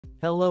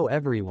Hello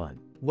everyone.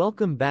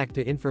 Welcome back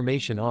to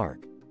Information Arc.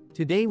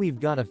 Today we've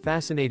got a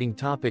fascinating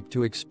topic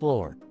to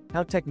explore: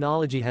 how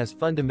technology has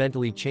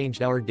fundamentally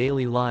changed our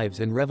daily lives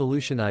and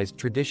revolutionized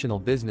traditional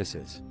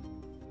businesses.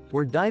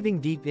 We're diving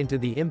deep into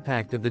the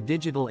impact of the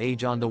digital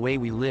age on the way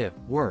we live,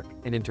 work,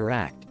 and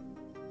interact.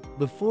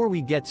 Before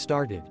we get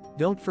started,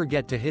 don't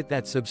forget to hit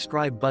that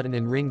subscribe button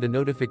and ring the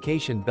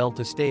notification bell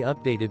to stay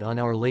updated on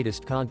our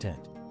latest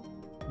content.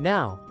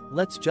 Now,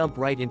 let's jump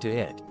right into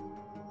it.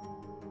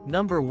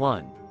 Number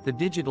 1. The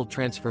digital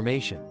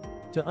transformation.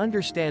 To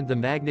understand the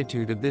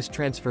magnitude of this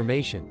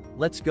transformation,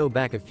 let's go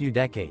back a few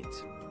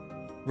decades.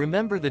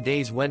 Remember the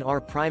days when our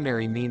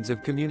primary means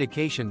of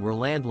communication were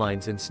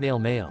landlines and snail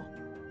mail.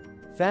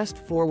 Fast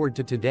forward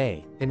to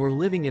today, and we're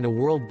living in a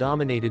world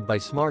dominated by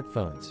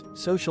smartphones,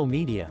 social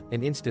media,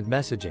 and instant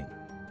messaging.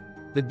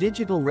 The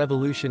digital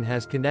revolution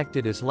has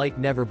connected us like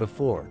never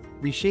before,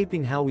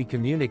 reshaping how we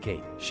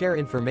communicate, share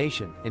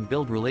information, and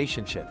build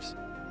relationships.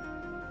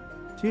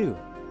 2.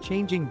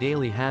 Changing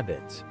daily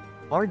habits.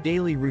 Our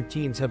daily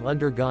routines have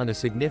undergone a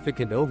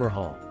significant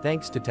overhaul,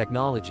 thanks to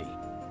technology.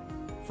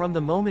 From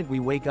the moment we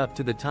wake up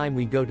to the time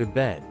we go to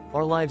bed,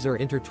 our lives are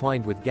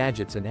intertwined with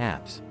gadgets and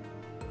apps.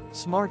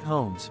 Smart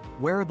homes,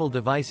 wearable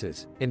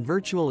devices, and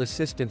virtual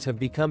assistants have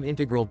become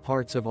integral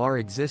parts of our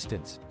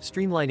existence,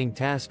 streamlining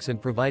tasks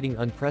and providing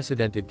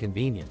unprecedented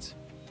convenience.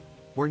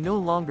 We're no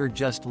longer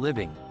just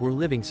living, we're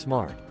living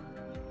smart.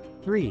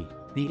 3.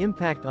 The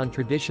impact on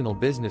traditional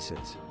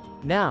businesses.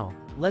 Now,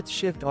 let's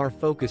shift our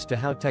focus to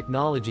how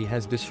technology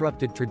has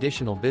disrupted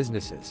traditional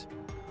businesses.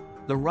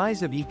 The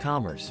rise of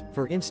e-commerce,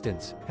 for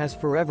instance, has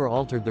forever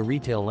altered the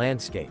retail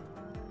landscape.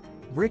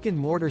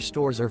 Brick-and-mortar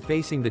stores are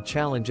facing the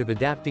challenge of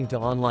adapting to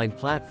online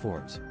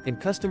platforms, and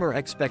customer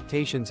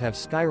expectations have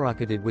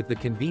skyrocketed with the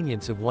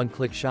convenience of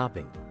one-click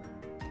shopping.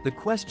 The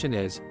question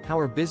is, how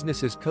are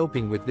businesses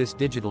coping with this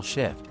digital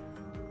shift?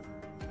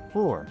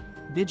 4.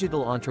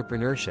 Digital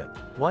entrepreneurship.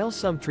 While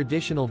some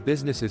traditional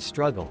businesses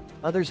struggle,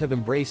 others have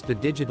embraced the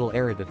digital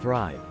era to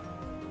thrive.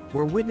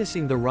 We're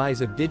witnessing the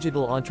rise of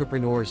digital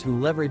entrepreneurs who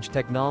leverage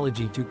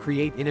technology to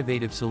create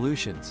innovative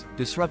solutions,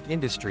 disrupt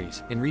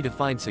industries, and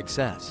redefine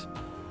success.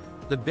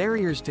 The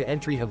barriers to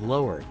entry have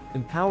lowered,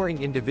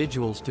 empowering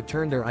individuals to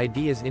turn their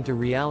ideas into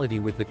reality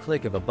with the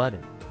click of a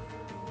button.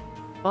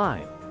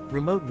 5.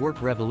 Remote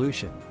work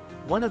revolution.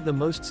 One of the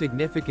most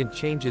significant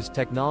changes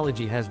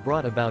technology has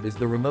brought about is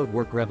the remote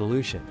work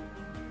revolution.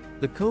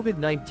 The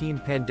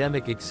COVID-19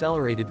 pandemic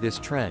accelerated this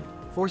trend,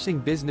 forcing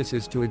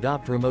businesses to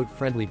adopt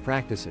remote-friendly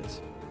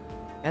practices.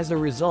 As a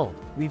result,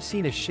 we've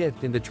seen a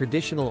shift in the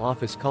traditional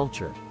office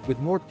culture, with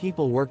more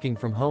people working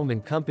from home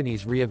and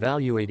companies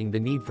reevaluating the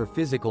need for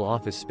physical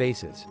office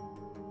spaces.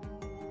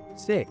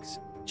 6.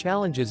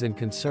 Challenges and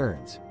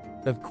concerns.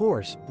 Of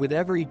course, with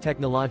every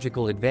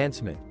technological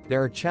advancement,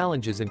 there are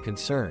challenges and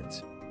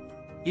concerns.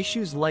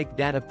 Issues like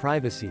data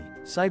privacy,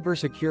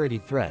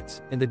 cybersecurity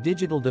threats, and the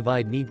digital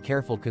divide need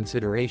careful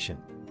consideration.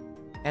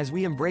 As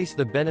we embrace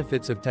the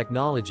benefits of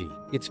technology,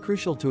 it's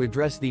crucial to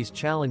address these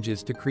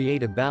challenges to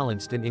create a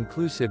balanced and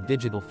inclusive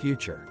digital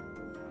future.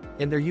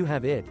 And there you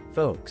have it,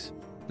 folks.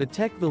 The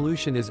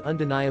techvolution is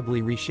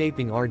undeniably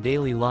reshaping our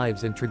daily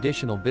lives and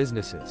traditional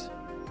businesses.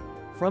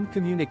 From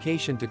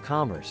communication to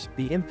commerce,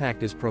 the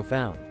impact is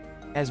profound.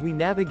 As we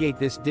navigate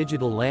this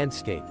digital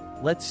landscape,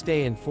 let's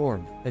stay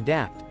informed,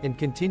 adapt, and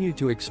continue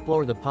to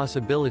explore the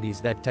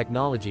possibilities that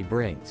technology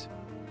brings.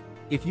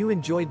 If you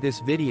enjoyed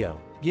this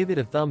video, give it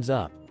a thumbs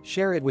up,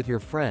 share it with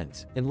your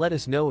friends, and let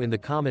us know in the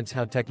comments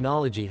how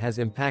technology has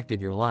impacted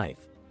your life.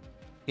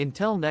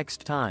 Until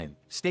next time,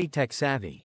 stay tech savvy.